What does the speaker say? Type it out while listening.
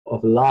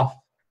of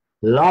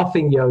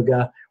Laughing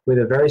Yoga with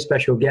a very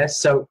special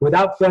guest. So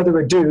without further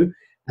ado,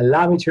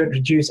 allow me to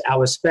introduce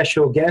our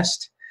special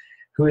guest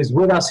who is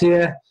with us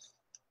here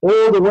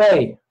all the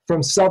way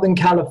from Southern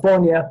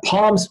California,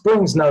 Palm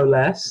Springs no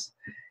less,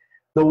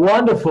 the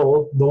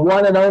wonderful, the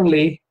one and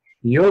only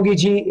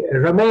Yogiji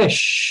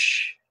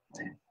Ramesh.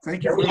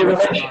 Thank you very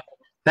much.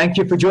 Thank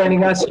you for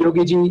joining us,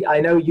 Yogiji. I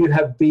know you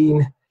have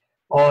been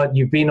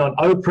you've been on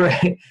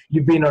Oprah,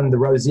 you've been on the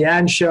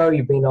Roseanne show,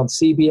 you've been on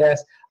CBS.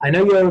 I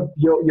know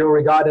you're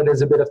regarded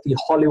as a bit of the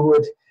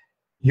Hollywood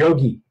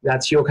yogi.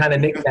 That's your kind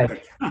of nickname.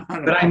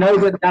 But I know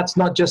that that's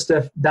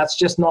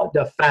just not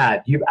the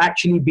fad. You've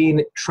actually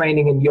been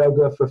training in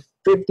yoga for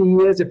 50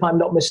 years, if I'm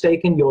not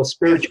mistaken. Your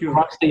spiritual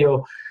master,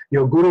 your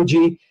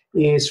Guruji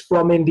is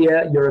from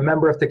India. You're a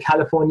member of the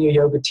California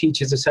Yoga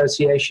Teachers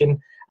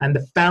Association and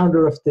the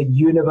founder of the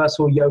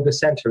Universal Yoga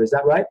Center. Is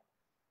that right?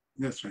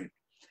 That's right.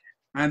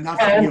 And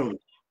that's yoga.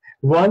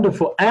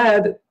 Wonderful.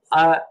 And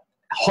hot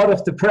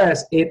off the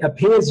press, it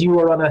appears you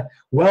were on a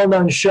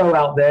well-known show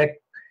out there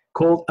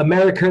called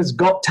America's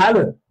Got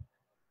Talent.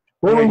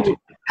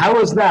 How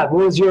was that?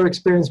 What was your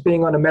experience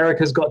being on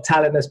America's Got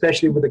Talent,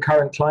 especially with the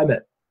current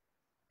climate?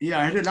 Yeah,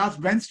 I had it last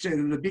Wednesday.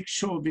 There was a big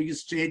show,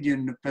 biggest stage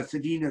in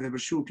Pasadena. They were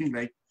shooting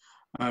like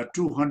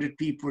 200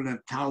 people and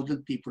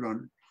 1,000 people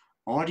on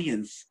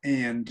audience.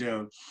 And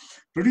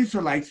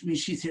producer likes me.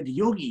 She said,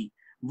 Yogi,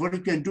 what you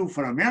can do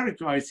for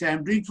America? I said,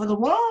 I'm doing for the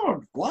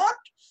world. What?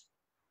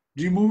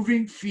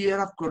 Removing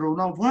fear of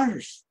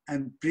coronavirus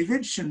and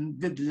prevention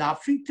with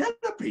laughing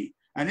therapy.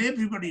 And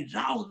everybody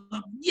roused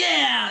up.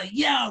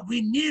 Yeah,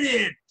 we need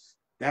it.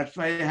 That's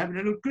why I have a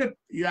little clip.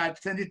 Yeah, I've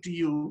sent it to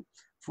you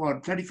for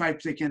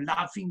 35 seconds,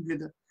 laughing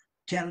with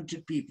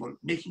talented people,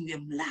 making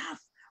them laugh.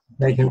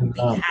 Making them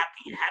laugh.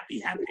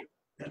 Happy.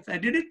 That's I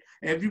did it.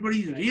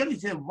 Everybody really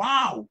said,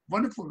 wow,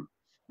 wonderful.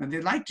 And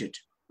they liked it.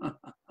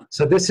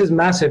 So this is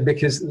massive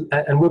because,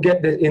 and we'll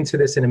get into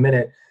this in a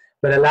minute,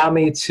 but allow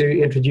me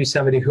to introduce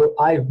somebody who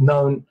I've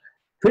known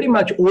pretty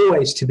much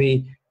always to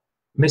be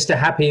Mr.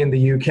 Happy in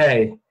the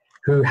UK,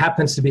 who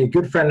happens to be a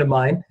good friend of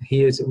mine.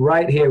 He is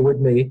right here with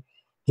me.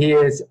 He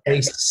is a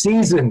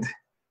seasoned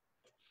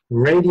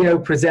radio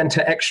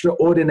presenter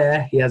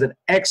extraordinaire. He has an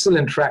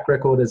excellent track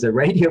record as a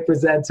radio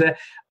presenter,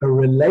 a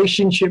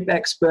relationship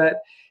expert.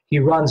 He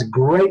runs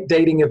great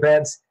dating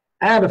events.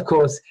 And of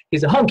course,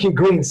 he's a hunky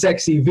green,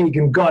 sexy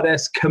vegan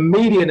goddess,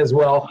 comedian as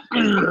well.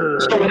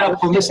 Show it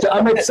up for Mr.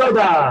 Amit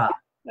Sodha.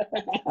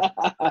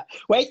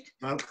 Wait.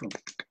 Welcome.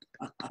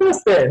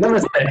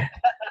 Namaste.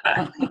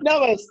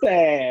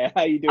 Namaste.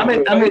 How you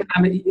doing?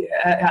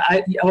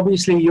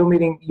 Obviously, you're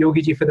meeting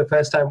Yogiji for the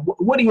first time.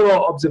 What are your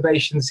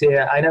observations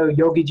here? I know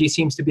Yogiji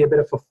seems to be a bit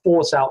of a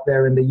force out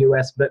there in the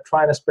US, but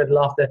trying to spread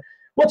laughter.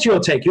 What's your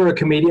take? You're a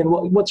comedian.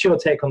 What's your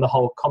take on the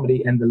whole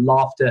comedy and the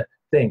laughter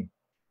thing?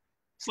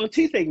 So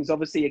two things.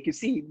 Obviously, you can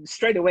see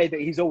straight away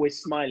that he's always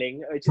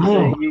smiling. Which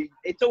is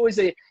it's always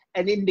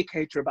an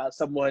indicator about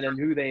someone and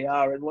who they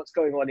are and what's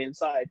going on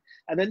inside.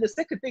 And then the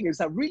second thing is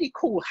a really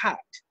cool hat.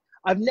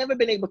 I've never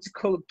been able to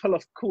pull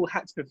off cool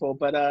hats before,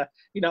 but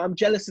I'm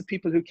jealous of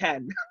people who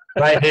can.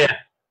 Right here.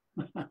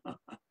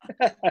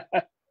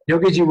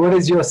 Yogiji, what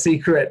is your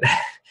secret?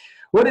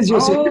 What is your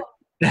secret?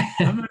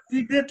 My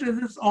secret is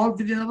it's all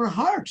within our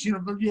hearts.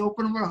 When we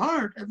open our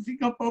heart and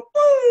think of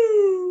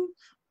boo,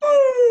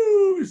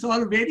 boo, it's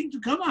all waiting to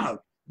come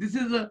out. This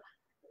is a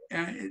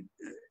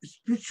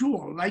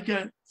spiritual, like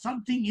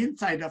something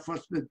inside of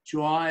us with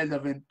joy,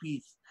 love, and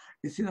peace.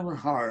 It's in our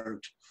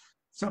heart.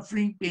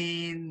 Suffering,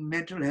 pain,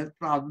 mental health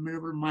problem in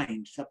our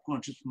mind,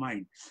 subconscious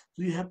mind.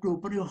 So you have to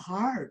open your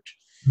heart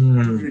to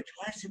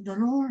rejoice in the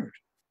Lord.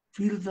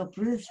 Feel the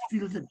bliss,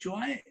 feel the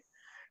joy.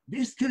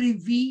 Basically,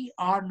 we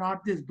are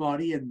not this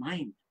body and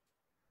mind.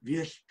 We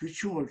are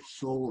spiritual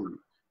soul,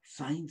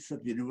 signs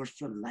of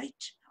universal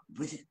light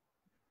within.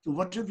 So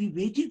what are we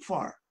waiting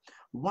for?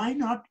 Why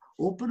not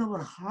open our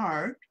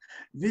heart,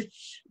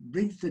 which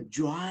brings the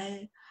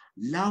joy,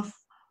 love,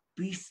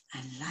 peace,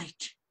 and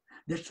light?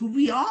 That's who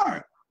we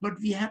are. But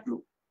we have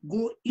to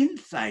go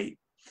inside,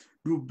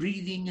 do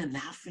breathing and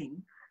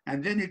laughing,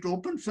 and then it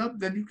opens up,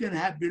 then you can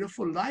have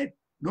beautiful life.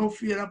 No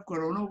fear of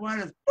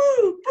coronavirus.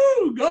 Boo,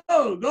 boo, go,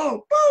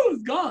 boo,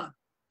 it's gone.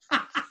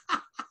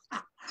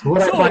 So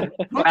what I find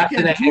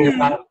fascinating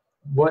about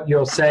what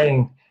you're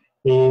saying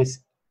is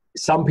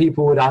some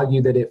people would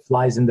argue that it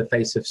flies in the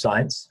face of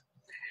science.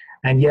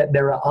 And yet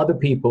there are other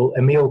people,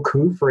 Emile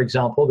Coué, for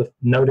example, the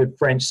noted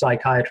French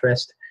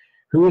psychiatrist,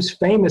 who is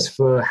famous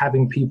for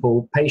having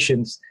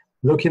patients,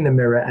 look in the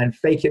mirror and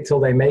fake it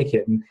till they make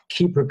it and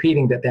keep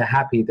repeating that they're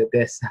happy, that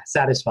they're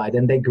satisfied,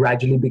 and they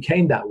gradually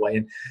became that way.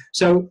 And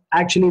so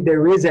actually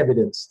there is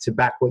evidence to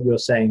back what you're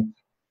saying.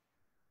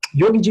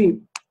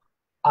 Yogiji,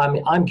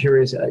 I'm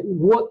curious,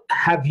 what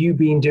have you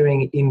been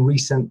doing in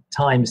recent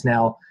times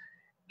now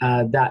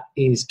that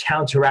is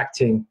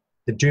counteracting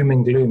the doom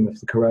and gloom of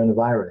the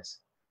coronavirus?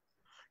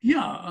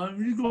 Yeah,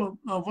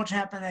 what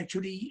happened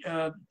actually,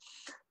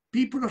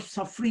 people are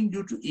suffering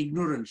due to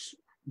ignorance.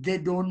 They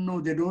don't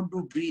know, they don't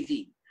do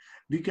breathing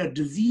because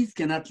disease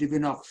cannot live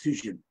in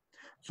oxygen.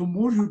 So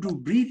more you do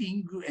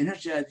breathing, you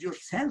energize your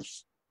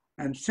cells.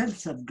 And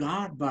cells are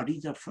God,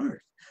 bodies are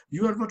first.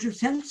 You are what your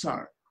cells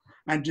are.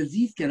 And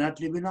disease cannot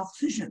live in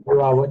oxygen.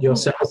 You are what your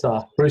cells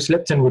are. Bruce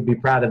Lipton would be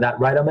proud of that,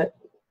 right, Amit?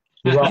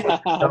 You are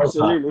what your cells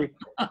are. Absolutely.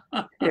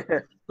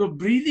 So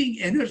breathing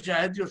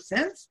energizes your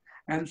cells,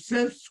 and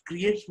cells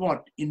creates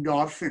what?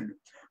 Endorphin,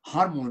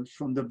 hormones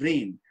from the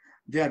brain.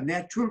 They are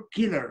natural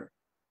killer.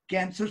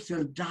 Cancer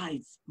cell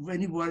dies when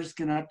any virus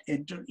cannot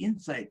enter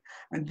inside,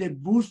 and they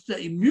boost the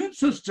immune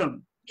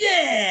system.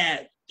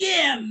 Yeah,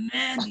 yeah,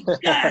 man, you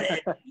got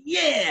it.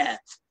 Yeah.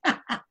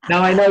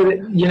 Now I know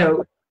that, you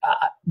know,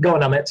 go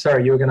on, Amit.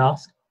 Sorry, you were going to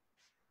ask?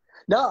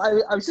 No,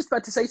 I was just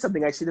about to say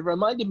something actually that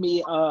reminded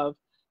me of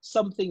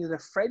something that a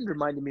friend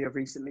reminded me of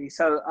recently.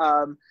 So,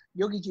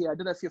 Yogi Ji, I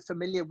don't know if you're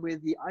familiar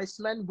with the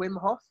Iceman, Wim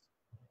Hof,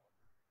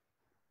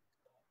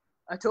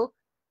 at all?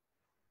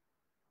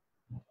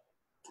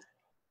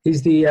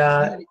 He's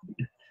the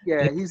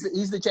Yeah, he's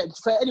the gentleman.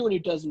 For anyone who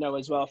doesn't know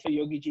as well, for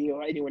Yogi Ji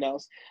or anyone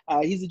else,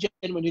 he's a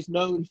gentleman who's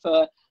known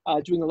for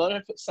doing a lot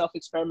of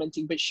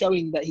self-experimenting, but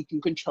showing that he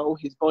can control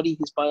his body,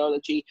 his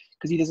biology,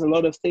 because he does a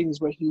lot of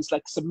things where he's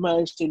like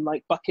submerged in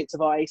like buckets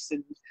of ice,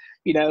 and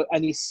you know,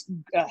 and he's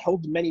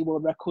held many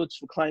world records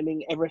for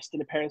climbing Everest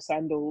in a pair of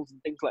sandals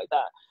and things like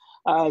that.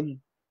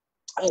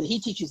 And he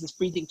teaches this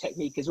breathing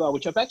technique as well,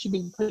 which I've actually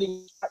been putting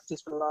in practice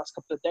for the last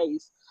couple of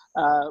days,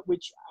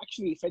 which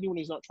actually, if anyone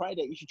who's not tried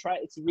it, you should try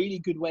it. It's a really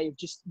good way of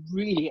just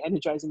really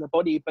energizing the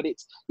body, but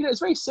it's, you know, it's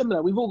very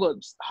similar. We've all got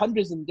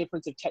hundreds and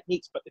different of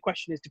techniques, but the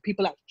question is, do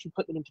people actually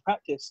put them into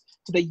practice?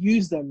 Do they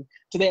use them?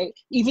 Do they,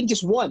 even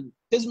just one,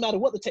 doesn't matter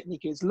what the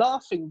technique is,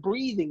 laughing,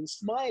 breathing,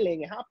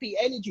 smiling, happy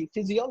energy,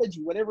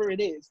 physiology, whatever it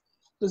is,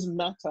 doesn't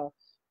matter.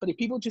 But if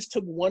people just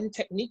took one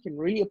technique and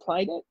really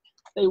applied it,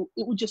 it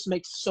would just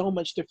make so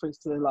much difference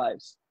to their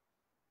lives.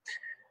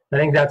 I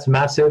think that's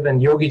massive.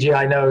 And Yogi Ji,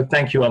 I know,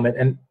 thank you, Amit.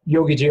 And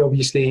Yogi Ji,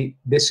 obviously,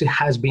 this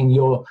has been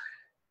your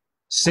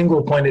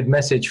single pointed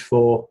message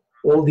for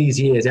all these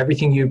years.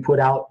 Everything you put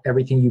out,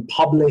 everything you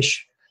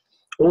publish,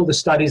 all the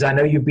studies. I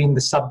know you've been the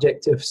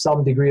subject of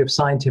some degree of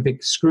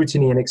scientific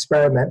scrutiny and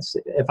experiments,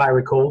 if I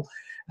recall.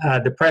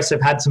 The press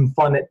have had some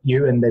fun at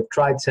you, and they've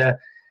tried to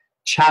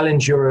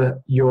challenge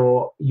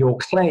your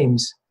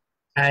claims,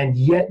 and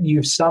yet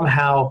you've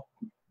somehow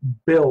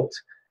built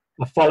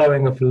a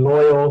following of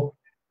loyal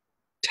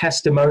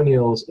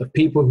testimonials of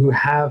people who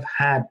have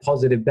had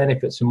positive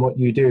benefits from what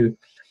you do.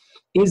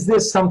 Is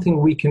this something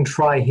we can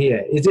try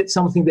here? Is it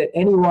something that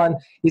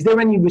is there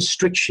any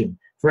restriction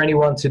for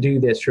anyone to do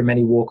this from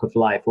any walk of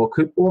life, or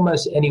could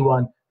almost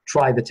anyone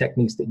try the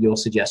techniques that you're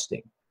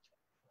suggesting?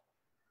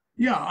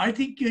 Yeah, I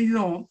think, you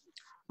know,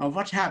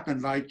 what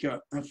happened, like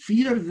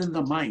fear is in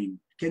the mind.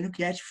 Can you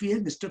catch fear?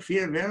 Mr.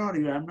 Fear, where are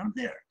you? I'm not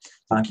there.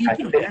 So keep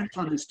your hands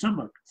on the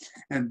stomach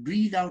and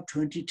breathe out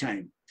 20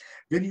 times.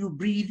 When you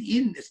breathe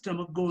in, the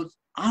stomach goes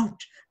out.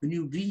 When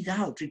you breathe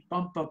out, it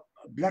pumps up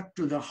blood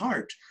to the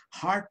heart.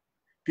 Heart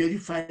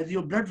purifies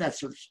your blood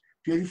vessels,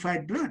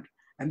 purified blood,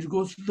 and it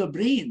goes to the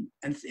brain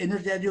and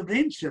energizes your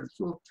brain cells.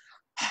 So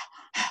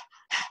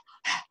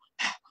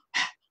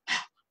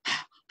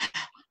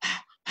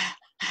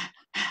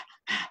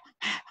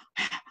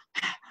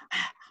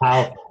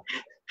Wow.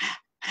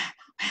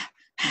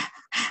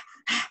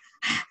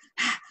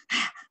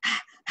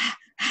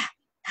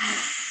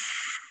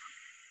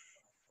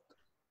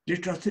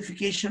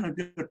 detoxification of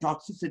your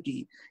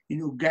toxicity in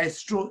your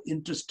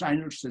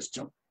gastrointestinal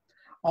system.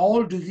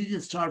 All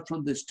diseases start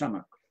from the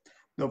stomach.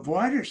 The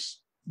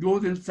virus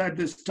goes inside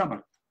the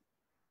stomach,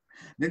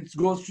 then it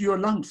goes to your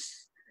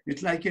lungs.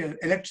 It's like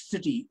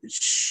electricity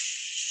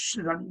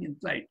running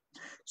inside.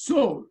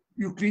 So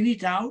you clean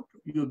it out,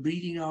 you're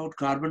breathing out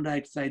carbon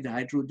dioxide,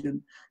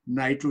 hydrogen,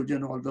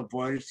 nitrogen, all the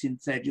virus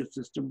inside your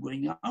system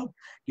going out,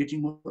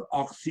 getting more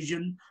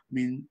oxygen,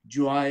 mean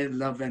joy,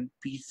 love, and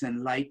peace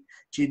and light,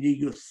 changing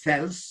your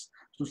cells.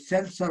 So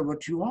cells are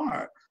what you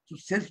are. So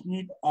cells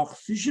need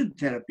oxygen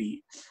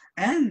therapy,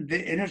 and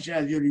they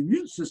energize your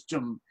immune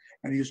system,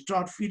 and you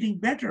start feeling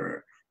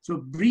better. So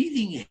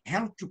breathing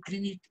helps to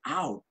clean it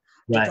out.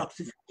 Right.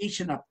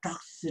 Detoxification of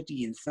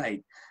toxicity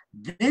inside.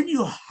 Then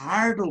your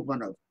heart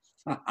open up.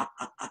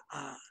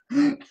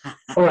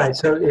 All right.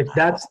 So if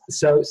that's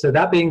so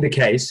that being the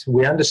case,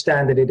 we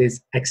understand that it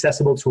is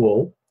accessible to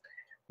all.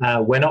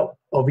 We're not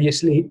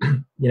obviously,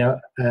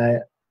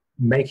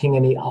 making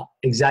any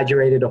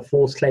exaggerated or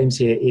false claims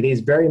here. It is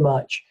very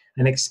much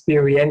an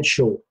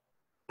experiential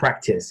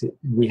practice.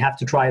 We have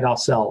to try it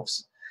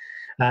ourselves.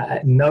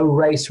 No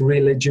race,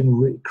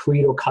 religion,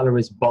 creed, or color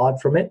is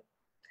barred from it.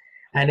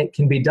 And it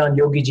can be done,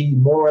 Yogi Ji,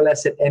 more or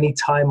less at any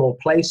time or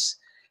place,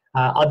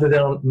 other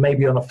than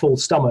maybe on a full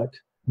stomach.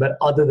 But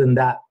other than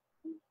that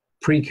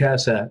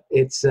precursor,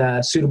 it's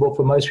suitable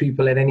for most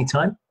people at any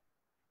time.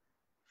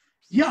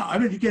 Yeah, I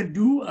mean, you can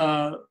do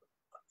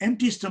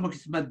empty stomach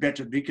is much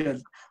better,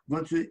 because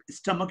once the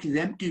stomach is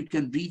empty, you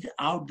can breathe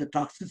out the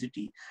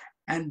toxicity.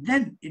 And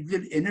then it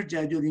will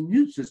energize your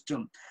immune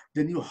system.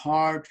 Then your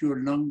heart,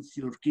 your lungs,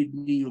 your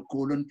kidney, your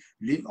colon,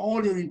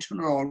 all your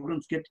internal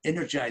organs get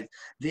energized.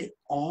 They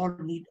all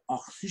need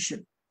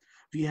oxygen.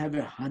 We have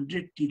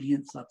 100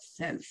 trillions of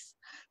cells,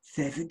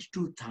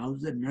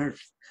 72,000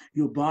 nerves.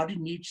 Your body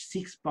needs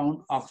 6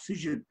 pounds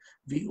oxygen.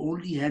 We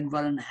only had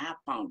 1.5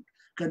 pounds.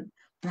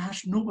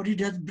 Prash, nobody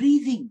does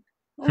breathing.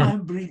 Oh,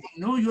 I'm breathing.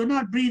 No, you're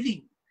not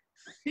breathing.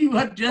 You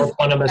are just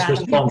autonomous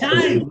response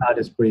without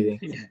his breathing.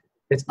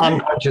 It's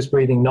unconscious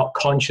breathing, not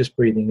conscious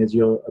breathing, as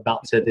you're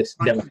about to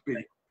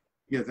demonstrate.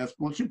 Yeah, that's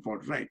most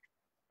important, right?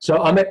 So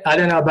Amit, I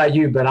don't know about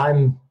you, but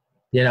I'm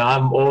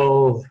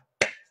all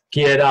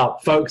geared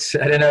up, folks.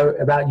 I don't know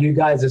about you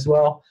guys as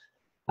well.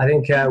 I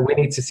think we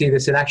need to see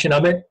this in action.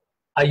 Amit,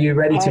 are you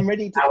ready? I'm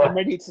ready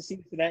to see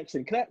this in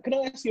action. Can I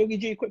ask Yogi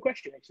Ji a quick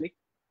question? Actually,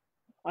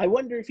 I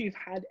wonder if you've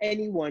had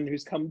anyone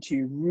who's come to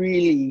you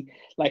really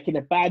like in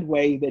a bad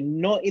way. They're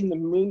not in the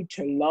mood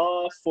to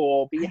laugh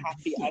or be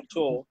happy at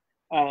all.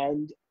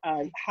 And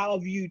how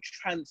have you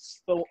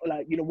transformed?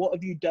 Like, you know, what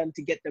have you done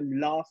to get them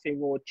laughing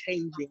or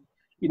changing?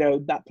 You know,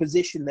 that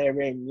position they're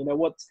in. You know,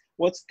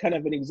 what's kind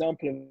of an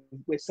example of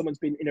where someone's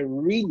been in a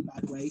really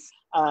bad way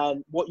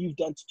and what you've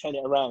done to turn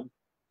it around?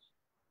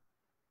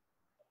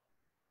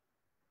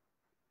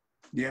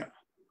 Yeah,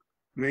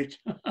 great.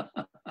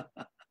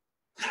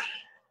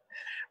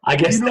 I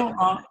guess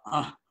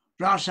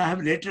Prash, I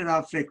have letter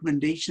of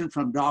recommendation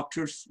from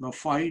doctors,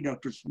 Wafai,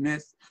 Dr.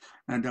 Smith,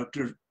 and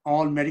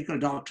all medical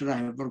doctors. I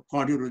have a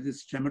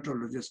cardiologist,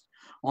 dermatologist,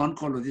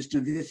 oncologist,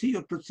 and they say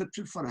your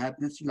prescription for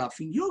happiness,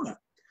 laughing yoga.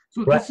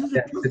 So right. this is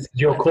this is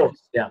your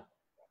course, yeah.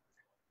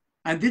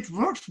 And it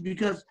works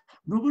because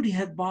nobody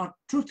has brought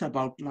truth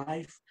about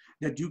life,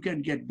 that you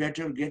can get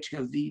better, get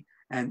healthy,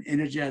 and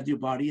energize your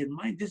body and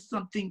mind. This is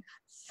something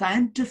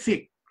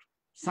scientific,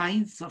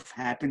 science of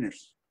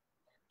happiness,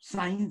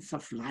 science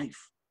of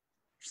life,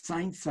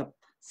 science of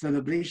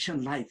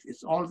celebration life.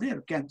 It's all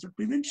there, cancer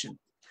prevention.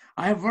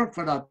 I have worked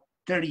for about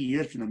 30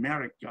 years in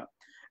America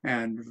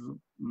and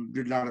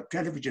did a lot of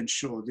television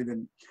shows.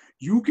 Even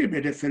UK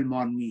made a film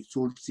on me,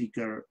 Soul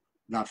Seeker,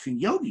 Laughing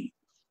Yogi.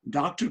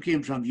 Doctor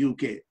came from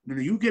UK. When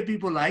the UK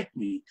people like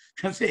me,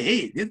 can say,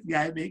 hey, this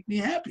guy make me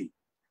happy.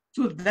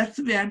 So that's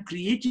the way I'm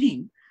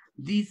creating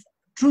these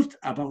truth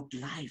about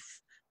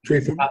life.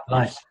 Truth about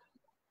life.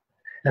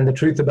 And the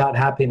truth about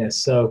happiness.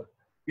 So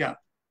yeah,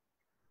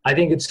 I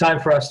think it's time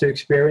for us to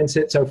experience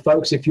it. So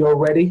folks, if you're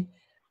ready,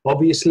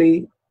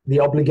 obviously the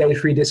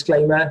obligatory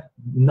disclaimer,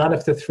 none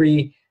of the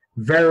three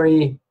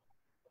very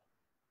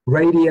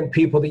radiant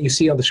people that you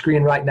see on the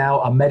screen right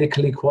now are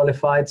medically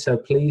qualified. So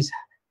please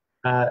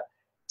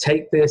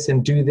take this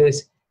and do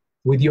this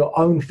with your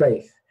own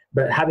faith.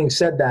 But having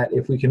said that,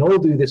 if we can all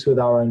do this with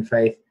our own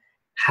faith,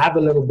 have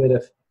a little bit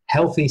of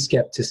healthy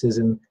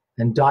skepticism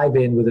and dive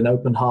in with an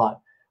open heart,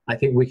 I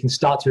think we can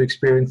start to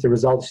experience the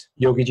results,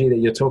 Yogi Ji, that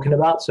you're talking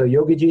about. So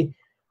Yogi Ji,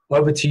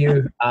 over to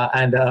you.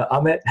 And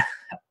Amit,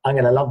 I'm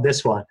going to love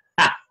this one.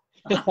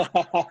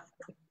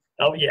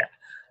 Oh, yeah.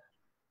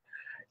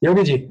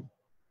 Yogi Ji.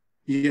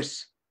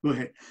 Yes, go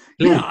ahead.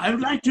 Please. Yeah, I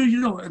would like to,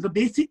 the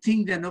basic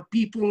thing that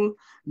people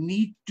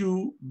need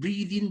to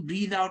breathe in,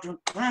 breathe out, and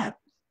clap.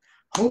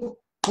 Ho,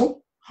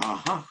 ho, ha,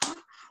 ha, ha.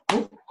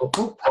 Ho, ho,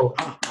 ho,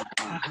 ha,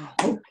 ha, ha.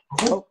 Ho,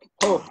 ho,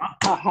 ho, ha,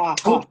 ha, ha.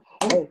 Ho,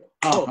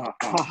 ha,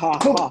 ha, ha.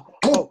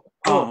 Ho,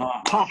 ho, ha,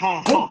 ha,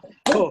 ha.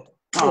 Ho,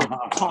 ho,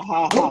 ha,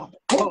 ha, ha.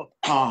 Ho,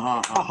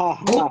 ha, ha,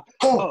 ha.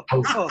 Ho,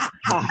 ho,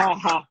 ha, ha,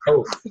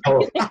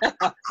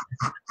 ha.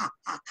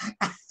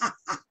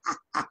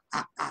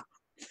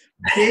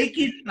 Take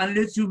it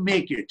unless you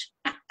make it.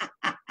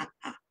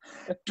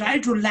 Try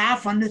to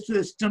laugh unless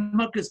your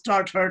stomach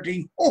starts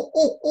hurting.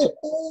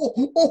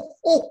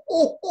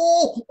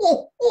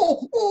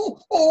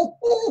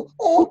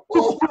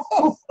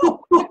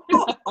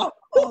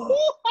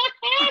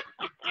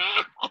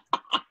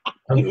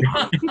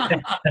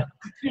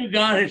 You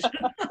got it.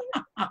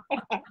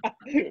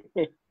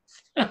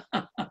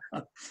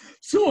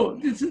 So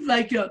this is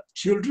like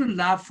children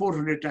laugh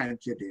 400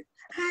 times a day.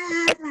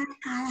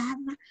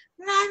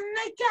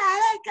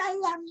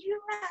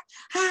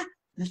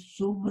 There's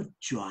so much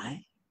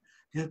joy.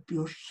 They're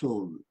pure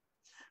soul.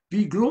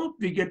 We grow up,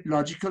 we get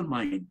logical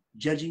mind,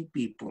 judging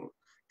people,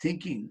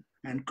 thinking,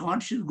 and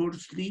conscience go to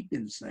sleep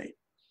inside.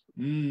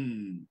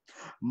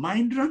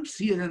 Mind runs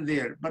here and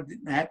there, but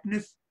the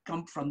happiness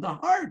comes from the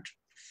heart.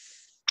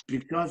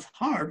 Because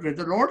heart, where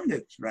the Lord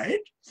lives,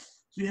 right?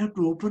 So you have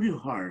to open your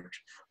heart.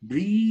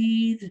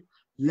 Breathe,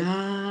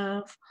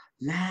 laugh,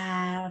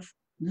 laugh,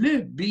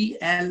 live.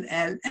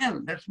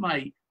 B-L-L-L. That's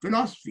my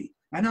philosophy.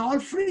 And all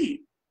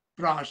free.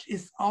 Prash,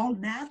 it's all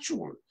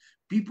natural.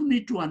 People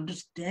need to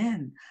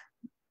understand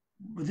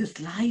this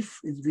life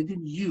is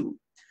within you.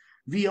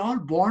 We all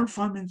born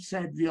from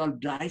inside, we all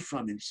die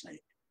from inside.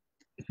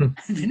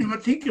 We never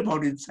think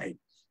about inside.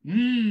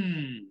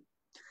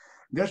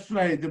 That's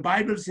why the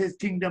Bible says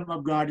kingdom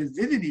of God is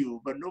within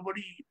you, but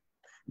nobody,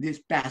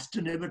 this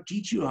pastor never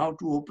teach you how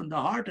to open the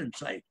heart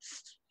inside.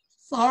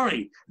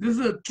 Sorry, this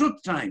is a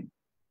truth time.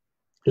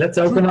 Let's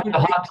open up the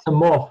heart some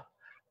more.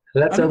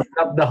 Let's open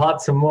up the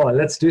heart some more.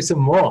 Let's do some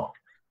more.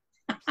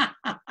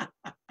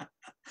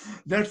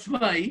 That's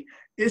why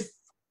it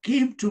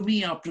came to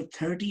me after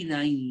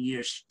 39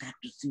 years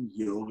practicing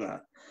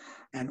yoga.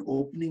 and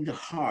opening the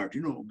heart.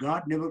 You know,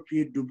 God never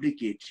created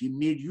duplicates. He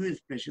made you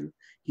special.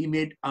 He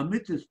made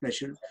Amit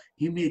special.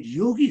 He made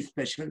Yogi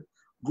special.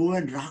 Go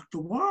and rock the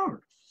world.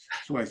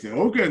 So I said,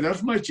 okay,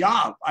 that's my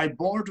job. I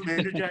born to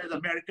energize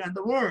America and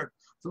the world.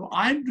 So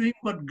I'm doing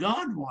what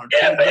God wants.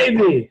 Yeah,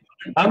 baby.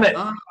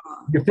 Amit,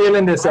 you're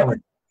feeling this,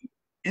 Amit.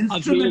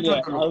 I'm feeling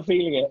it. I'm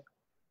feeling it.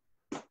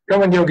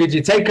 Come on,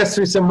 Yogiji, take us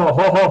through some more.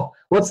 Ho, ho.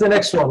 What's the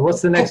next one?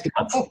 What's the next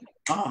one?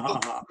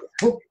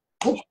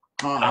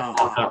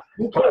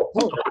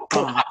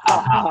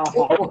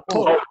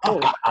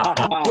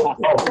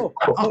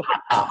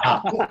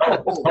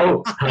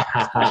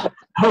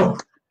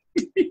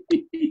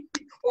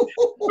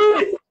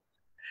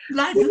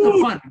 Life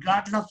is fun.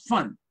 God loves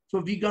fun. So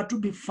we got to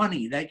be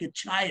funny, like a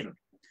child.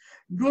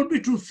 Don't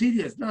be too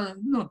serious. No,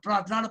 a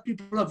lot of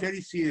people are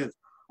very serious.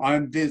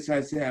 I'm this,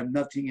 I say I'm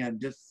nothing, I'm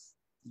just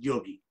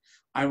yogi.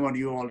 I want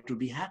you all to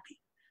be happy.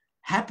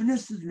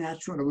 Happiness is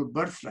natural, our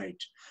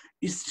birthright.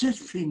 It's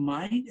just free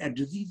mind and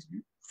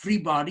disease-free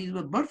body is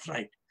our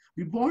birthright.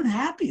 We're born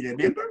happy,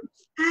 remember?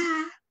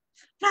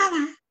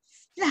 Mama,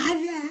 love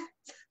you.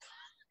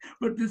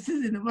 But this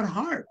is in our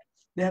heart.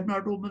 They have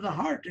not opened the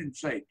heart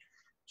inside.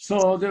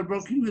 So they're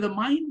working with the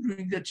mind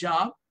doing the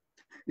job.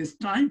 It's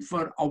time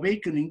for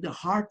awakening the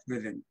heart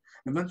within.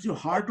 And once your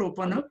heart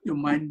opens up, your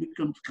mind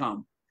becomes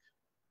calm.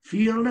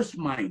 Fearless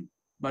mind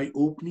by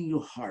opening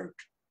your heart.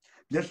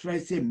 That's why I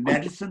say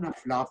medicine of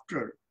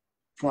laughter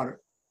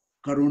for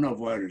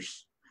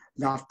coronavirus.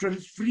 Laughter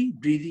is free,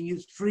 breathing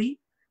is free,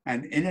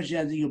 and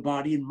energizing your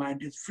body and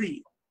mind is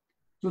free.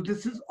 So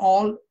this is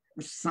all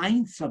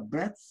science of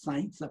breath,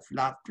 science of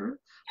laughter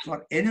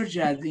for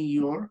energizing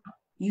your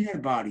inner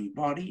body,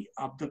 body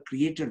of the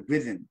creator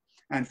within,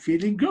 and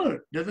feeling good.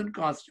 Doesn't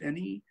cost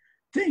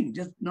anything,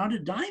 just not a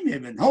dime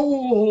even.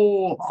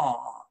 Ho,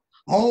 ha,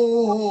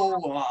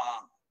 ho,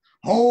 ha,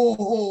 ho,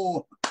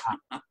 ho.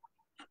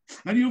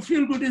 And you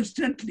feel good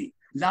instantly.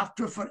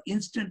 Laughter for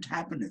instant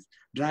happiness.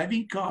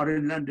 Driving car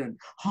in London.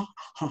 Ha,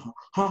 ha,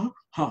 ha,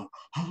 ha,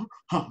 ha,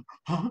 ha,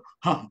 ha,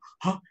 ha,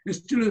 ha.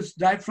 Still his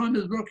diaphragm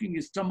is working,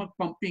 his stomach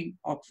pumping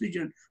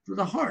oxygen to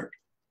the heart.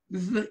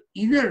 This is the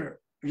inner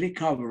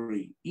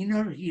recovery,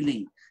 inner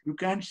healing. You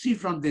can't see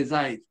from these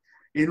eyes.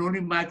 In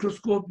only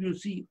microscope you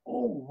see,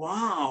 oh,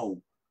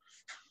 wow.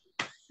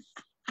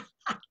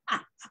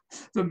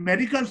 So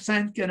medical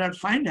science cannot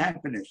find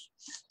happiness.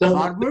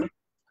 Harvard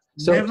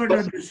never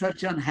done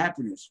research on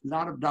happiness. A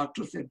lot of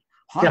doctors said,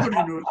 Harvard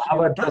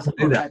University doesn't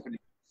do that. Happiness.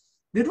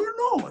 They don't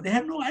know. They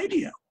have no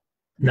idea.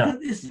 Because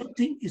it's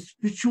something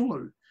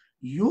spiritual.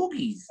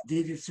 Yogis,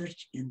 they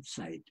research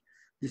inside.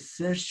 They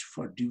search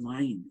for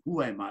divine.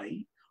 Who am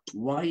I?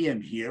 Why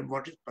am here?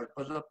 What is the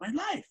purpose of my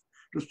life?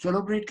 To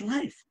celebrate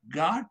life.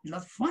 God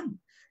loves fun.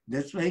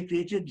 That's why he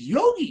created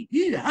yogi.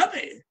 He's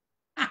happy.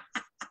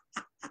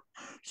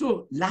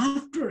 So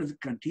laughter is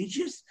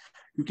contagious.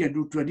 You can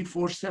do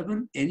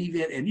 24/7,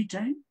 anywhere,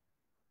 anytime.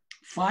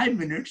 5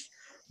 minutes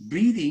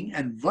breathing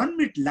and 1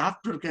 minute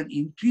laughter can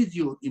increase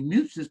your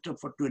immune system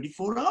for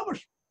 24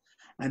 hours.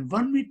 And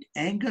 1 minute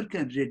anger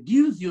can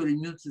reduce your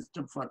immune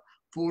system for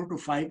 4 to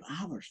 5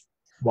 hours.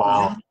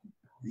 Wow.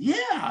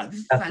 Yeah.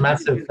 That's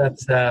massive.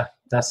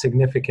 That's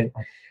significant.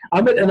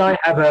 Amit and I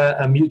have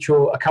a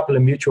couple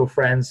of mutual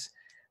friends.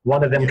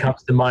 One of them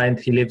comes to mind.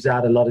 He lives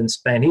out a lot in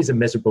Spain. He's a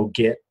miserable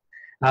git.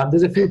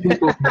 There's a few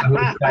people who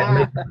are quite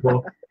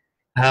miserable.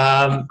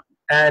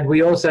 And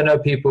we also know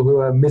people who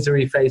are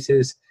misery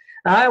faces.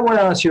 I want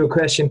to ask you a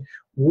question.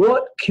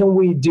 What can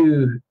we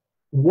do?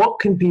 What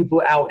can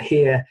people out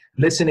here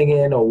listening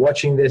in or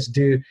watching this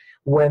do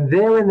when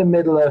they're in the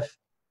middle of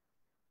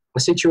a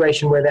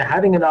situation where they're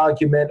having an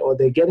argument or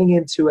they're getting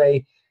into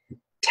a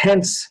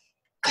tense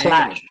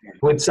clash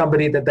with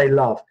somebody that they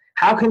love?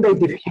 How can they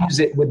diffuse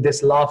it with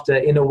this laughter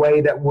in a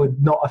way that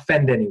would not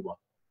offend anyone?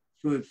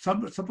 So if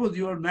suppose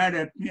you are mad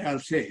at me, I'll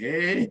say,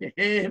 hey,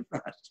 hey,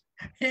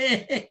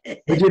 hey.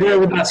 Would you do it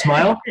with that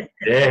smile? Hey,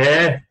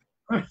 hey.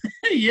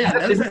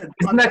 Yeah.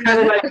 Isn't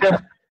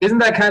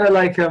that kind of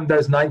like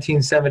those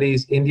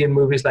 1970s Indian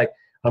movies like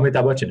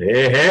Amitabh Bachchan?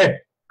 Hey, hey.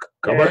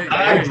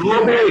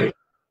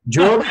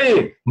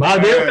 Jobi,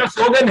 Mahadev ka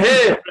slogan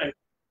hai.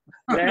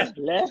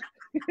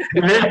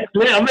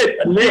 Le, Amit,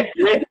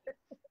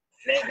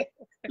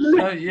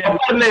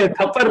 le.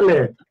 Thapar le.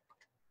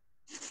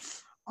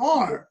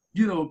 Or,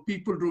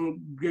 people don't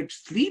get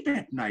sleep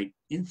at night.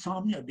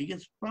 Insomnia,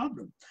 biggest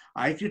problem.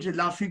 I created a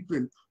laughing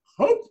pill.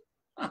 Hope.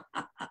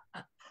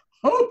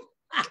 Hope.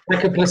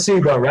 Like a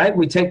placebo, right?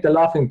 We take the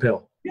laughing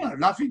pill. Yeah,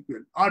 laughing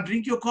pill. Or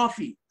drink your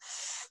coffee.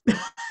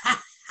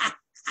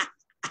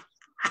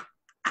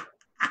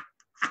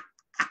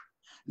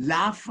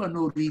 Laugh for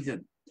no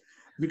reason.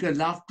 Because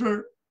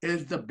laughter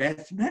is the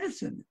best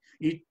medicine.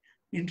 It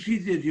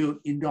increases your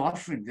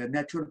endorphin, the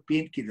natural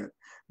painkiller.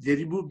 They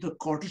remove the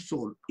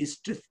cortisol,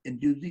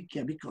 stress-inducing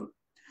chemical.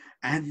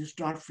 And you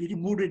start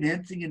feeling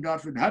mood-enhancing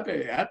endorphin.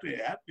 Happy, happy,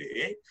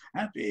 happy,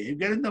 happy. You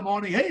get in the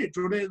morning, hey,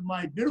 today is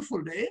my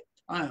beautiful day.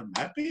 I am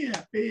happy,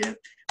 happy, happy.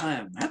 I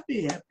am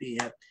happy, happy,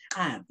 happy.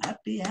 I am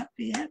happy,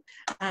 happy, happy.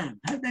 I am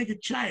happy like a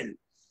child.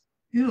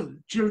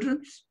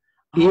 Children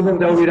even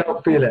though we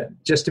don't feel it,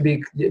 just to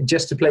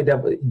play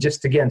devil,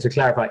 just again to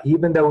clarify,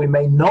 even though we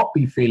may not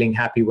be feeling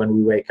happy when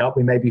we wake up,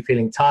 we may be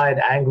feeling tired,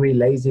 angry,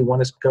 lazy,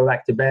 want to go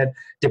back to bed,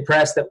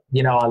 depressed that,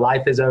 you know, our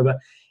life is over.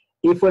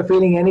 If we're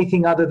feeling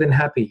anything other than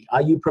happy,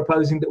 are you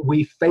proposing that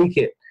we fake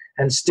it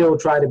and still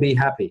try to be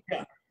happy?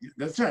 Yeah,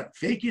 that's right.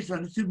 Fake it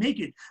unless you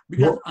make it.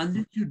 Because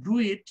unless you do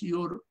it,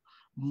 your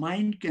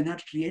mind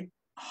cannot create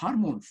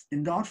hormones,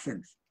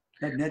 endorphins,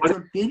 that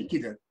natural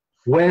painkiller.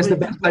 Where's So the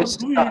best place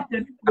to start?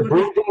 then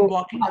you're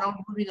walking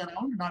around, moving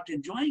around, not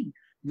enjoying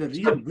the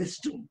real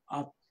wisdom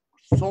of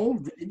soul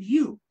within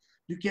you.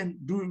 You can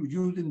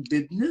use in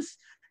business,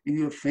 in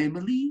your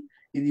family,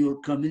 in your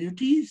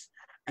communities,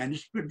 and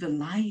spread the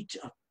light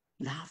of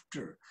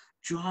laughter,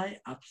 joy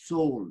of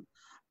soul,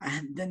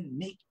 and then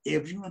make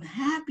everyone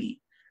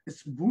happy.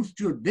 It's boost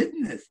your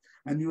business,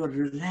 and you are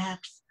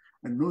relaxed,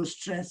 and no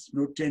stress,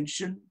 no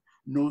tension,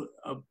 no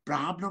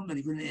problem, and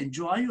you can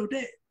enjoy your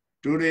day.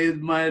 Today is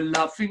my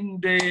laughing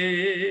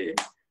day.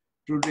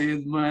 Today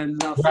is my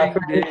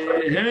laughing day.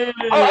 Hey,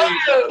 today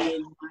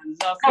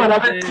is my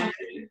laughing day.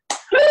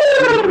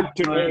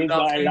 Today is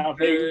my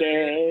laughing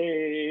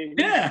day.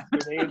 Yeah.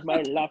 Today is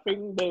my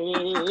laughing day.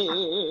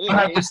 I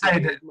have to say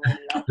that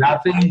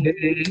laughing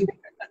day.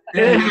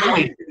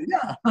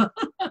 Yeah.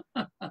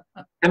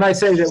 Can I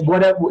say that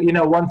whatever, you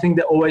know, one thing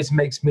that always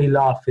makes me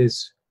laugh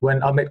is when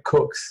Amit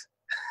cooks.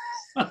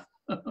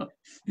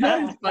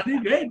 Yeah, it's funny,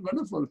 great,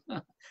 wonderful.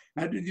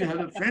 And did you have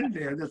a friend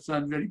there? That's,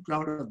 I'm very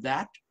proud of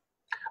that.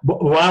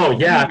 Wow,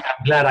 yeah,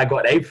 I'm glad I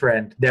got a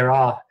friend. There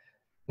are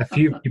a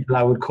few people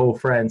I would call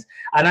friends.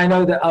 And I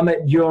know that,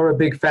 Amit, you're a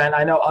big fan.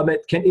 I know, Amit,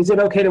 is it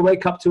okay to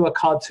wake up to a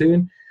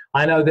cartoon?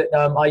 I know that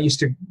I used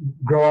to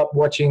grow up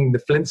watching the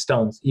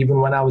Flintstones. Even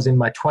when I was in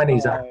my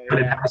 20s, I put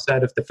an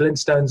episode of the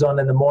Flintstones on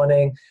in the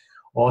morning,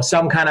 or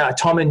some kind of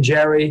Tom and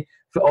Jerry,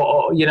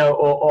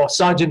 or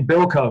Sergeant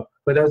Bilko,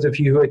 for those of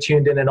you who are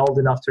tuned in and old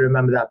enough to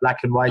remember that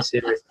black and white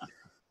series.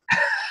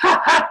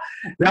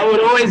 That would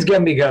always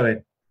get me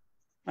going.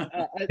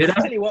 I'll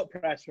tell you what,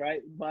 Prash,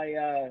 right?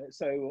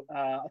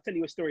 I'll tell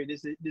you a story.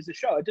 There's a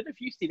show, I don't know if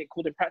you've seen it,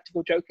 called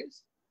Impractical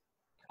Jokers.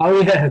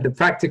 Oh yeah, the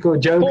Practical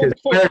Jokers.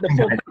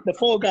 The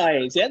four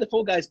guys, yeah, the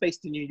four guys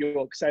based in New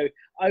York. So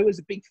I was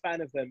a big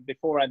fan of them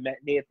before I met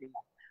Nirthi.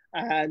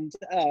 And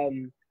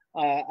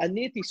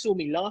Nirthi saw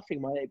me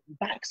laughing my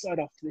backside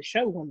off to the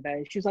show one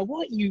day. She was like,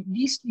 "What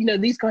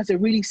these guys are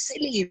really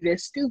silly. They're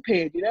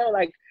stupid. You know,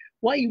 like,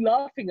 why are you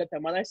laughing at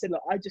them?" And I said,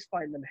 "Look, I just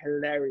find them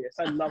hilarious.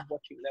 I love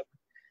watching them."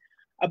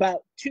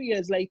 About 2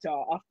 years later,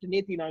 after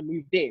Nirthi and I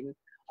moved in,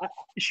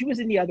 she was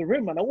in the other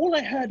room, and all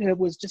I heard her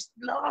was just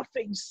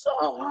laughing so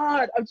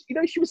hard.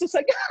 She was just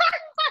like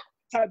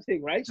type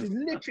thing, right? She's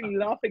literally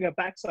laughing her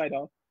backside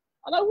off.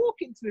 And I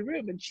walk into the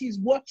room, and she's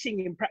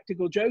watching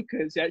Impractical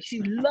Jokers. Yeah,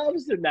 she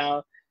loves them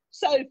now.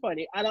 So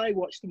funny, and I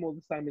watch them all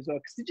the time as well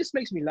because it just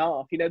makes me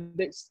laugh. You know,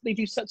 they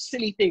do such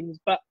silly things,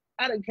 but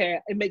I don't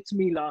care. It makes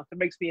me laugh. It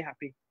makes me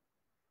happy.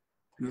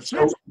 That's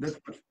right. That's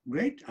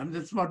great. I mean,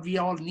 that's what we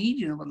all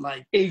need in our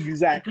life.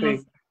 Exactly.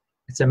 Because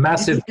it's a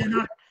massive.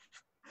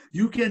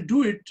 You can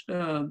do it,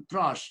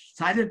 Prash,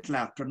 silent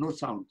laughter, no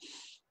sound.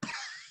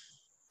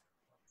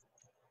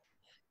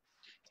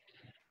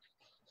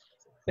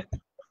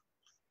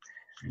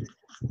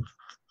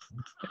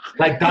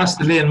 Like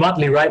Dastardly and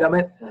Muttley, right,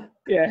 Amit?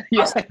 Yeah.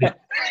 Yeah,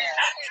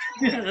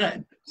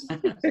 right.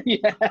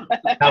 Yeah.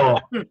 Oh.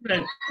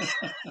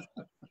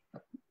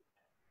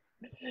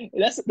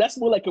 That's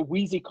more like a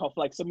wheezy cough,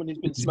 like someone who's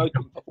been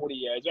smoking for 40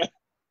 years, right?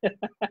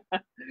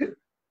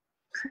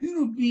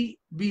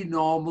 Be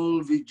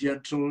normal, be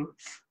gentle,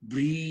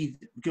 breathe.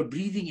 Because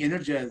breathing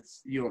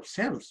energizes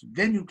yourself.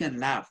 Then you can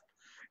laugh.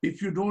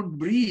 If you don't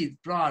breathe,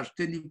 Prash,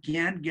 then you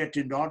can't get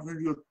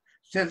endorphin. Your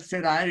self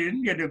said, "I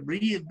didn't get to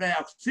breathe by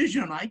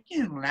oxygen. I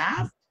can't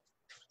laugh."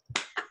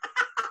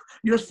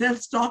 Your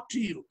cells talk to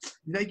you.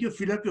 Like you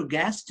fill up your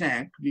gas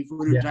tank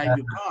before you drive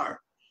your car.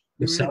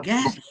 You need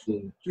gas.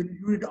 So you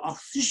need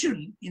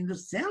oxygen in the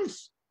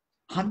cells.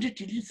 100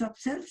 trillions of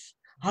cells.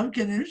 How you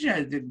can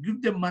energize them?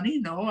 Give them money?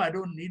 No, I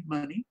don't need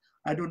money.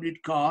 I don't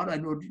need car.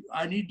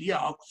 I need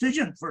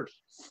oxygen first.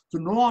 So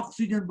no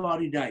oxygen,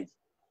 body dies.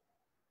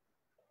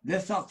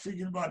 Less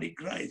oxygen, body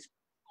cries.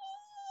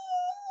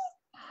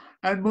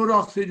 And more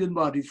oxygen,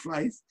 body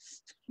flies.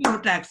 No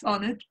tax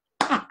on it.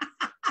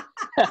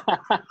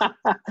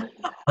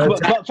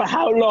 But for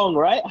how long,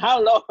 right?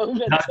 How long?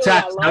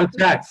 No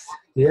tax.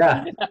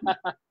 Yeah.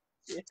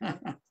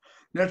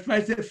 That's why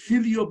I say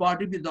fill your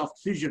body with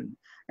oxygen,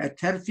 a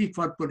therapy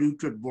for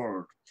polluted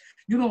world.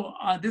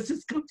 This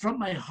has come from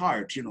my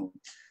heart,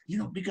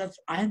 because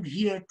I'm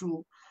here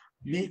to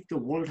make the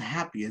world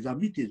happy, as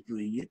Amit is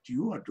doing it,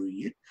 you are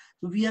doing it.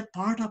 So we are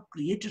part of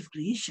creative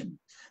creation.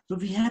 So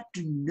we have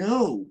to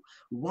know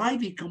why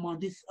we come on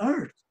this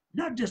earth,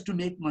 not just to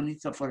make money,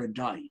 suffer, and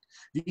die.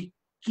 We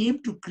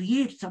came to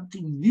create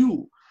something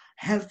new,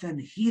 health and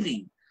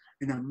healing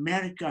in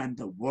America and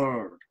the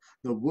world.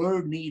 The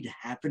world needs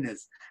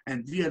happiness,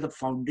 and we are the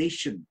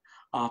foundation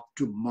of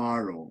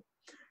tomorrow.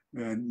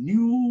 A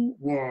new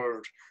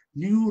world,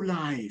 new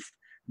life,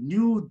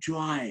 new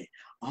joy,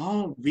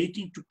 all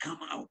waiting to come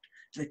out.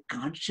 It's a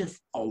conscious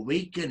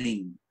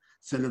awakening,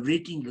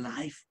 celebrating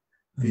life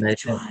with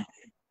Amazing. joy,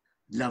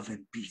 love,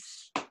 and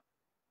peace.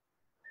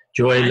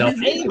 Joy, love.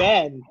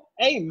 Amen.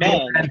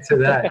 Amen. Amen to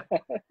that.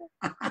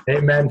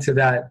 Amen to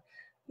that.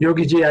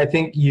 Yogi Ji, I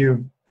think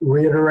you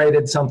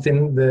reiterated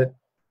something that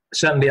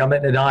certainly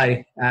Amit and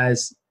I,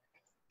 as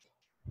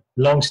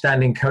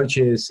long-standing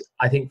coaches,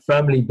 I think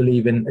firmly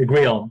believe in,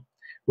 agree on,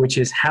 which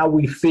is how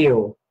we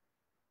feel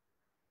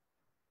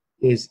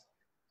is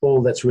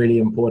all that's really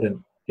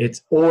important.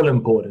 It's all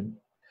important.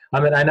 I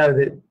mean, I know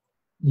that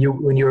you,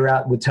 when you were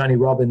out with Tony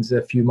Robbins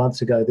a few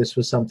months ago, this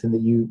was something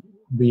that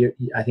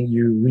I think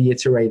you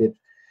reiterated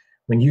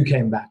when you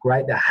came back,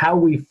 right? That how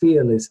we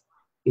feel is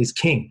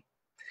king.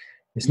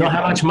 It's not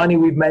how much money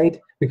we've made,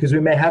 because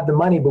we may have the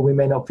money, but we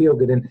may not feel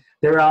good. And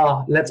there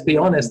are, let's be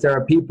honest, there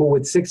are people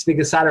with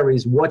six-figure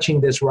salaries watching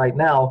this right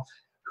now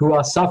who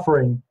are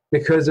suffering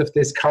because of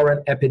this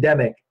current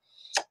epidemic,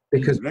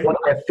 because what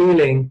they're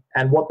feeling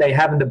and what they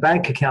have in the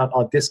bank account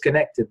are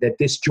disconnected. They're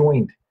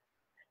disjoined.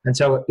 And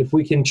so if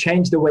we can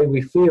change the way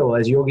we feel,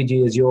 as Yogi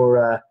Ji, as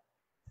you're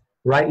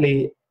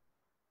rightly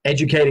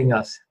educating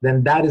us,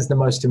 then that is the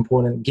most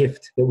important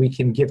gift that we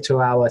can give to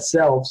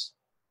ourselves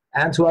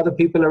and to other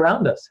people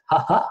around us. Ha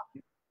ha.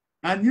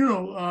 And you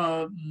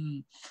know,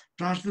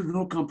 perhaps there's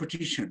no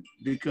competition,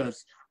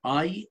 because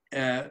I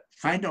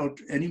find out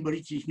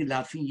anybody teaching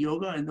laughing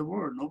yoga in the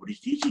world,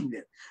 nobody's teaching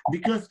that,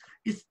 because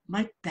it's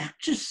my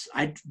practice.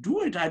 I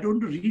do it. I don't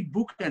read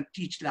book and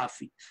teach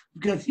laughing,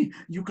 because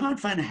you can't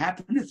find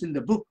happiness in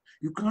the book.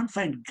 You can't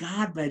find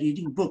God by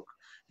reading book.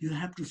 You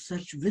have to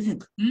search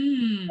within.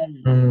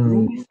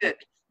 Rumi said,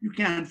 you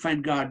can't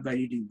find God by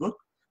reading book.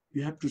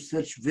 You have to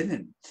search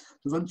within.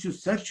 So once you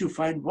search, you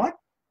find what?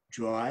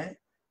 Joy,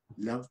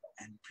 love,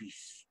 and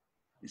peace.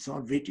 It's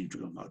all waiting to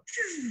come out.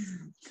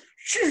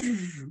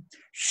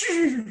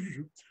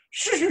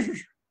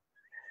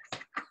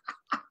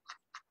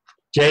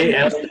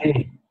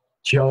 JLP,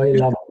 joy,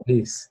 love,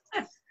 peace.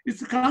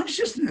 It's a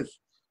consciousness.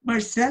 My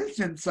cells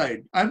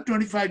inside. I'm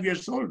 25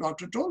 years old,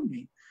 doctor told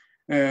me.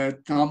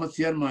 Thomas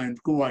Yerma in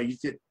Goa, he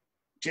said,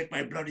 check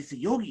my blood. He said,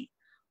 Yogi,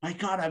 my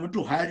God, I want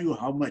to hire you.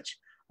 How much?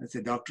 I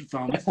said, Dr.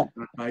 Thomas,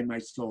 not buy my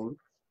soul.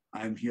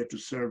 I'm here to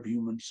serve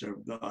humans,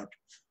 serve God.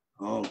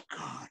 Oh,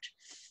 God.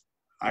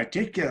 I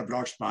take care of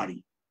Lord's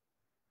body.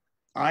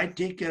 I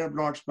take care of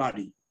Lord's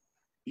body.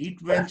 Eat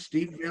well,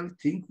 sleep well,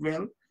 think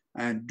well,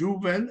 and do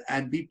well,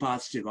 and be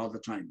positive all the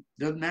time.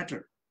 Doesn't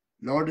matter.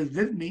 Lord is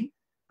with me,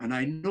 and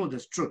I know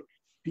this truth.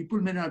 People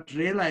may not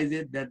realize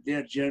it, that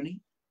their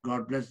journey,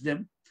 God bless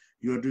them.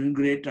 You are doing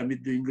great,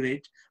 Amit doing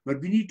great. But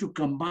we need to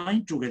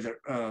combine together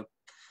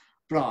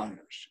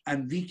prayers,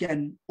 and we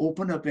can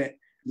open up a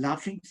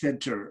laughing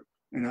center,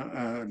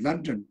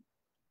 London,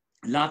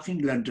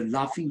 laughing London,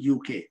 laughing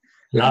UK.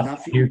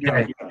 Laughing UK.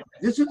 America.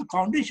 This is the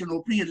foundation,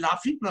 opening a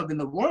laughing club in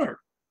the world.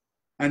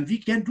 And we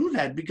can do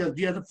that because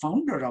we are the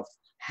founder of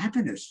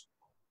happiness,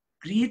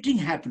 creating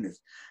happiness.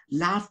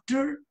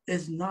 Laughter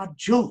is not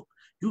joke.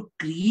 You're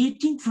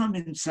creating from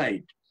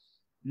inside.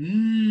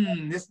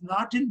 It's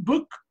not in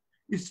book.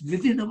 It's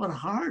within our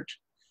heart.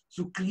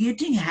 So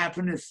creating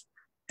happiness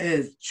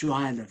is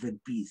joy, love,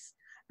 and peace.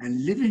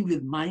 And living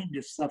with mind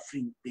is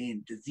suffering,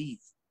 pain,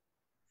 disease,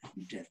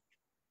 and death.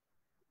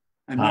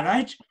 Am I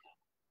right?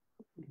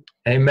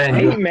 Amen.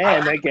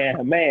 Amen again.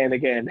 Amen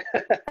again.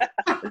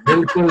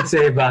 बिल्कुल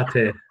सही बात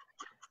है.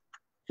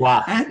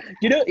 Wow.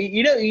 You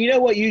know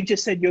what you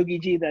just said, Yogi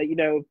Ji,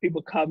 that,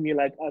 people come, you're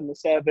like, I'm the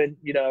servant,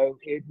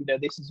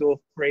 this is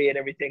all free and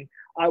everything.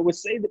 I would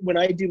say that when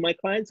I do my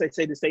clients, I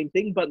say the same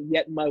thing, but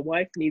yet my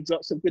wife needs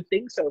lots of good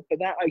things. So for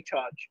that, I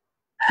charge.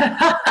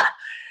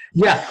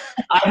 Yeah,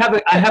 I have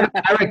a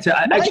character.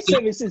 I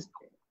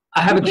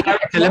have a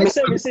character. My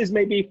services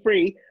may be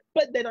free,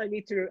 but then I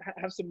need to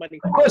have some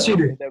money. Of course you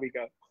do. There we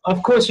go.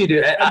 Of course you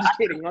do. I'm just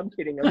kidding. I'm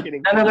kidding. No.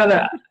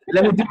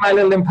 Let me do my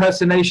little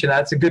impersonation.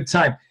 That's a good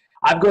time.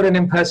 I've got an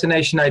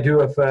impersonation I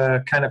do of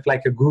kind of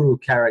like a guru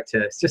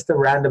character. It's just a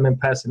random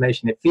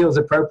impersonation. It feels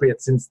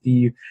appropriate since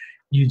you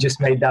just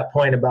made that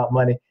point about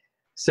money.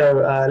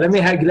 So let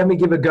me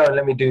give a go.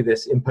 Let me do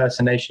this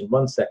impersonation.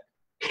 One sec.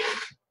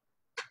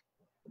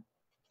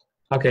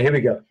 Okay, here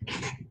we go.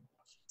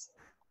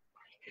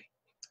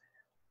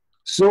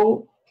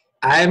 So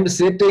I am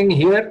sitting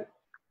here.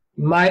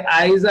 My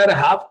eyes are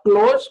half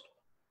closed.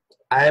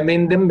 I am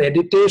in the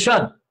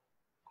meditation.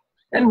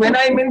 And when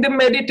I'm in the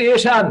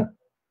meditation,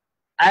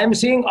 I am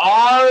seeing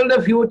all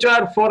the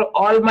future for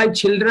all my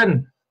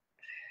children.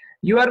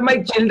 You are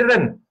my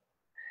children.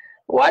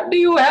 What do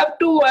you have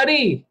to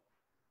worry?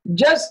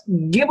 Just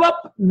give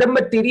up the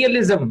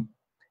materialism.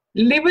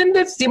 Live in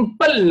the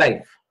simple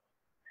life.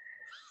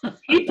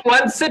 Eat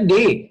once a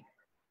day.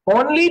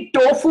 Only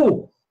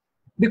tofu.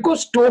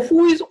 Because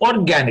tofu is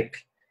organic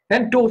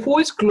and tofu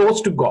is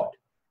close to God.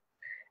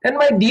 And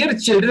my dear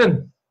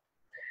children,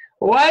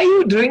 why are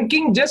you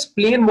drinking just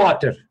plain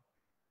water?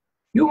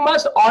 You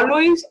must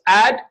always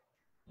add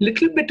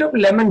little bit of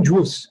lemon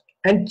juice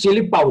and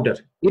chili powder.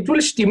 It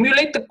will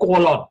stimulate the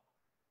colon.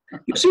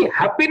 You see,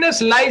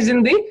 happiness lies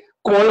in the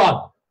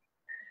colon.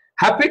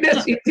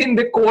 Happiness is in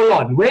the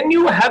colon. When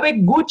you have a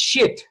good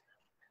shit,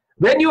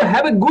 when you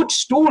have a good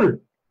stool,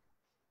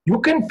 you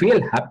can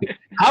feel happy.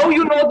 How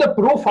you know the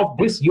proof of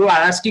this? You are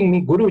asking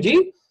me,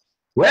 Guruji.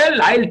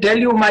 Well, I'll tell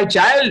you, my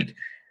child.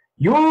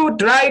 You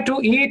try to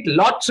eat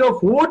lots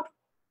of food,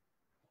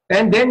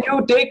 and then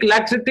you take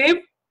laxative,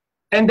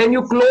 and then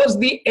you close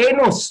the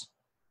anus,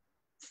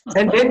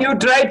 and then you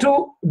try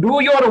to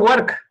do your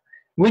work.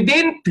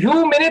 Within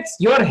few minutes,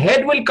 your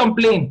head will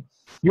complain,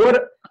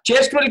 your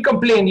chest will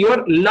complain,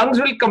 your lungs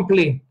will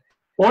complain.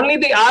 Only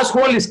the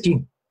asshole is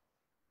king.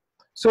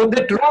 So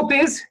the truth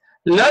is,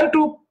 learn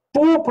to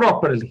poo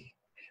properly.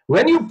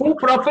 When you poo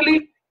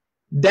properly,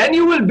 then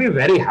you will be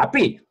very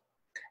happy.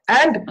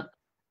 And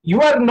you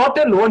are not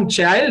a lone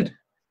child.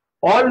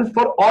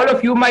 For all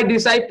of you, my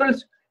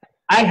disciples,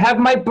 I have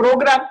my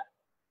program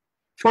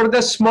for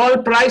the small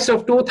price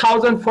of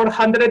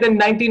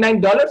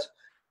 $2,499.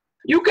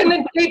 You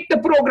can take the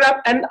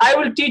program and I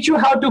will teach you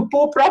how to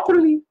poo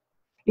properly.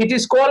 It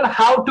is called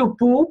How to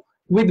Poo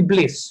with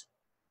Bliss.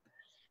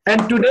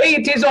 And today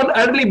it is on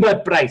early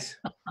bird price.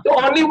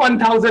 So only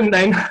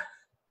 $1,900.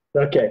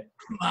 Okay.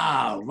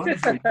 Wow,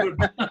 wonderful. Good.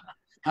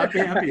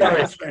 Happy.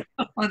 That's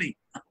funny.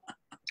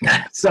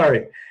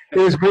 Sorry. It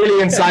was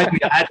really inside me.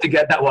 I had to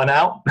get that one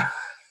out.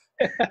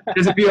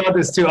 There's a few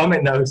others too.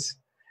 Amit knows.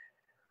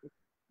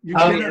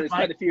 There's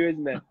quite a few,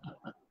 isn't there?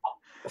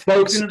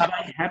 Folks,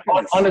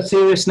 on a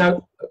serious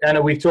note,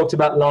 and we've talked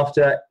about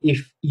laughter.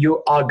 If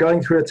you are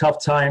going through a tough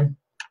time,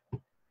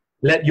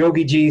 let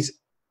Yogi Ji's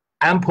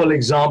ample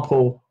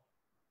example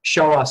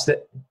show us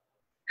that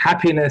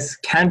happiness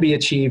can be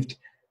achieved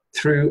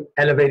through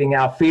elevating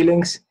our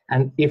feelings.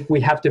 And if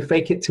we have to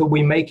fake it till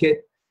we make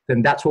it,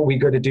 then that's what we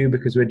got to do,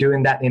 because we're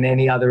doing that in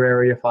any other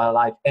area of our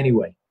life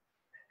anyway.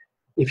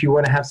 If you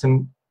want to have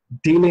some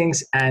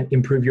dealings and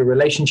improve your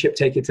relationship,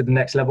 take it to the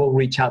next level,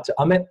 reach out to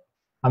Amit.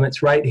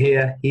 Amit's right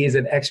here. He is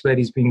an expert.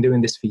 He's been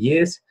doing this for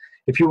years.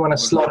 If you want to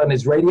slot on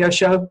his radio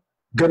show,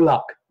 good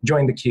luck.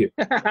 Join the queue.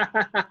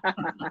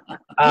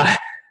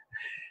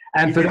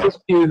 And for those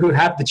of you who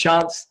have the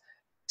chance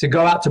to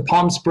go out to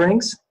Palm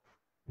Springs,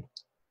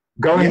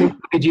 go and meet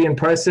Yogi in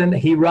person.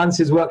 He runs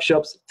his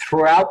workshops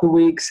throughout the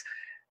weeks.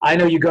 I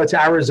know you go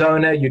to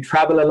Arizona, you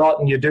travel a lot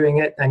and you're doing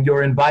it and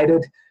you're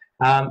invited.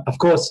 Of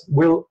course,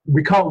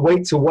 we can't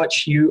wait to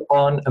watch you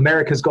on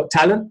America's Got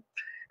Talent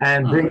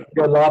and bring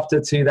your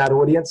laughter to that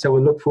audience. So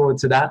we'll look forward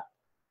to that.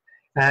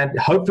 And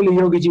hopefully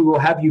Yogi Ji will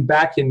have you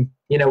back and,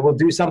 we'll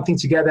do something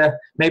together,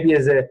 maybe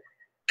as a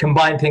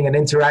combined thing, an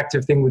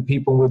interactive thing with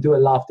people. And we'll do a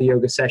laughter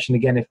yoga session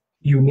again if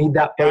you need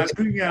that. I'm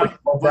doing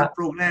one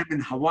program in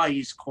Hawaii.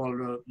 It's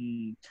called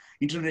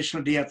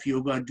International Day of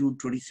Yoga, June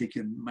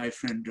 22nd. My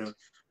friend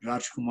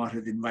Raj Kumar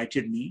has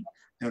invited me.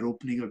 They're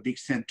opening a big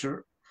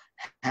center,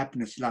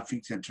 Happiness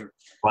Laughing Center.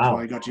 Wow.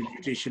 So I got an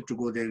invitation to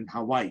go there in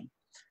Hawaii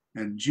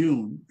in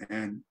June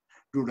and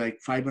do like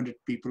 500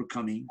 people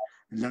coming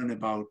and learn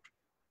about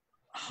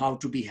how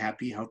to be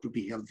happy, how to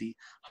be healthy,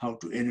 how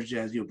to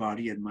energize your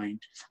body and mind.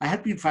 I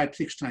have been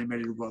 5-6 times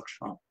at a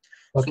workshop.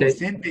 Okay. So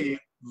same day,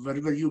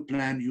 whatever you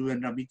plan, you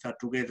and Ramita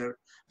together,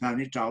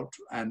 plan it out,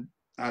 and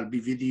I'll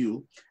be with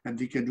you, and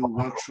we can do a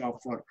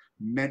workshop for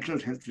mental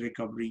health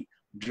recovery,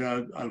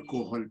 drug,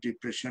 alcohol,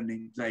 depression,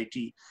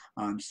 anxiety,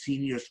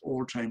 seniors,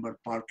 Alzheimer,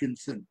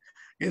 Parkinson.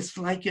 It's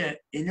like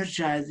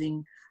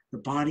energizing the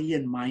body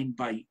and mind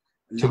by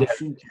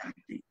laughing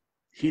therapy,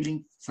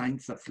 healing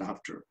science of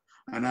laughter.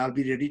 And I'll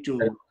be ready to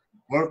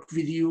work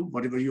with you,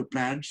 whatever your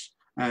plans,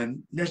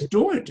 and let's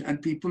do it. And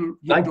people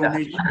give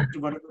donations to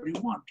whatever you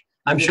want.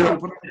 I'm sure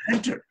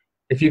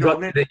if you got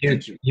to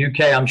the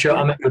UK, I'm sure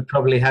Amit would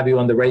probably have you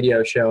on the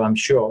radio show, I'm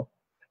sure.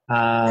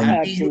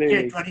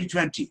 Absolutely. UK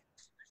 2020.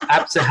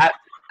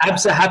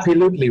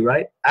 Absolutely,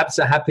 right?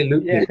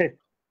 Absolutely.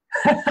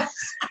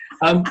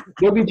 Yeah.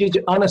 Yogi,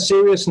 on a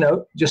serious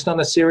note,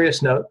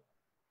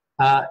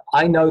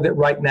 I know that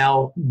right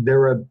now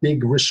there are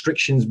big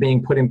restrictions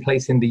being put in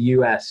place in the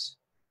US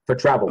for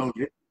travel.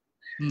 Okay.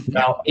 Mm-hmm.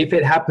 Now, if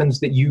it happens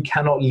that you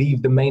cannot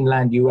leave the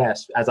mainland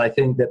US, as I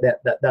think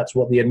that's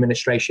what the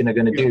administration are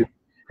going to do,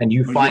 and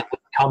you find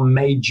that come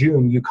May,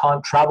 June, you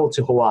can't travel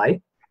to Hawaii.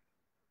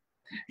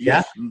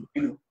 Yes.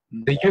 Yeah?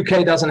 The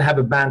UK doesn't have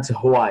a ban to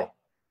Hawaii.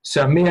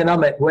 So me and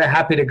Amit, we're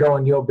happy to go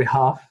on your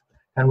behalf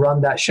and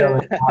run that show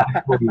in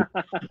Hawaii for you.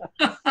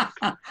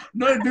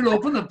 No, it will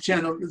open up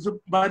channel. So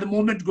by the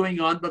moment going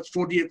on, but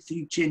slowly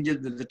everything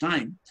changes with the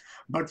time.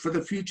 But for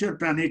the future,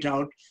 plan it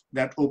out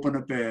that open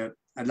up a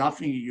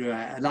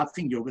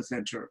laughing yoga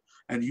center,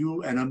 and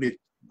you and Amit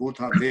both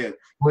are there.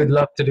 We'd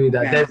love to do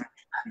that.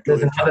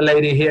 There's another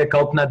lady here,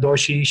 Kalpana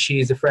Doshi.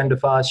 She's a friend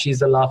of ours.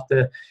 She's a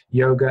laughter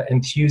yoga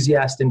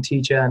enthusiast and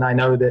teacher, and I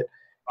know that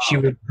she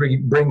would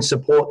bring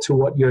support to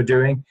what you're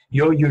doing,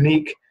 your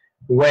unique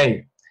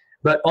way.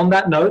 But on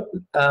that note,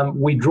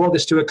 we draw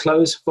this to a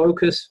close.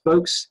 Focus,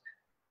 folks.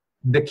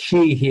 The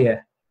key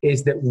here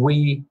is that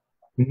we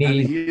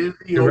need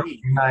to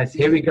recognize.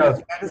 Here we go.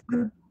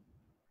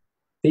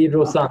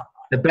 Cathedral Sun,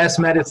 the best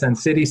medicine,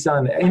 City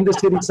Sun, in the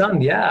City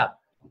Sun, yeah.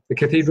 the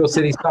Cathedral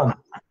City Sun.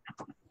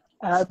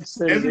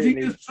 Absolutely. Everything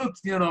is truth,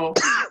 you know.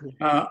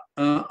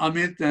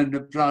 Amit and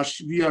Prash,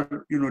 we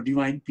are, you know,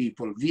 divine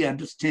people. We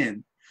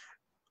understand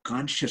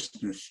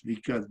consciousness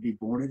because we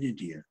born in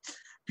India.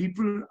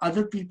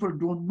 Other people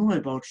don't know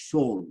about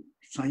soul,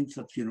 science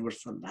of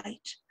universal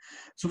light.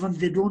 So when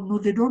they don't know,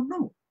 they don't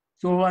know.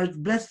 So I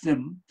bless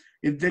them.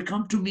 If they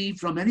come to me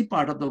from any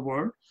part of the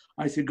world,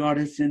 I say, God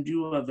has sent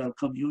you, I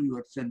welcome you, you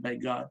are sent by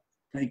God.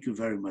 Thank you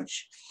very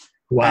much.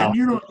 Wow. And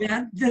you know,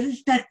 they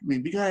respect me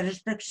because I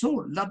respect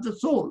soul, love the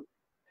soul.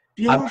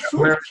 Pure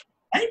soul,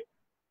 right?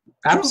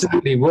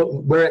 Absolutely.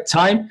 We're at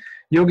time.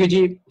 Yogi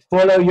Ji,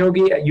 follow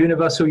Yogi at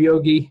Universal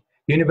Yogi,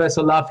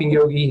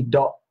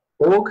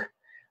 universallaughingyogi.org.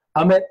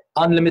 Amit,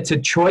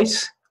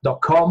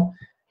 unlimitedchoice.com.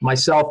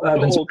 Myself,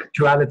 Urban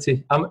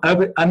Spirituality.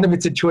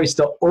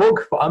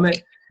 Unlimitedchoice.org for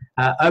Amit.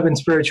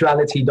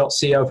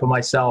 Urbanspirituality.co for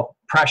myself.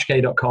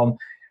 Prashk.com.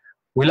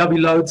 We love you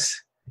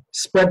loads.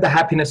 Spread the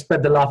happiness,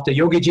 spread the laughter.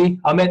 Yogi Ji,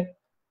 Amit,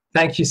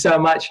 thank you so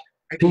much.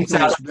 Peace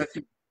out.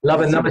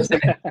 Love and namaste.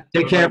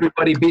 Take care,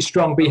 everybody. Be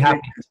strong, be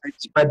happy.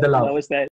 Spread the love. Namaste.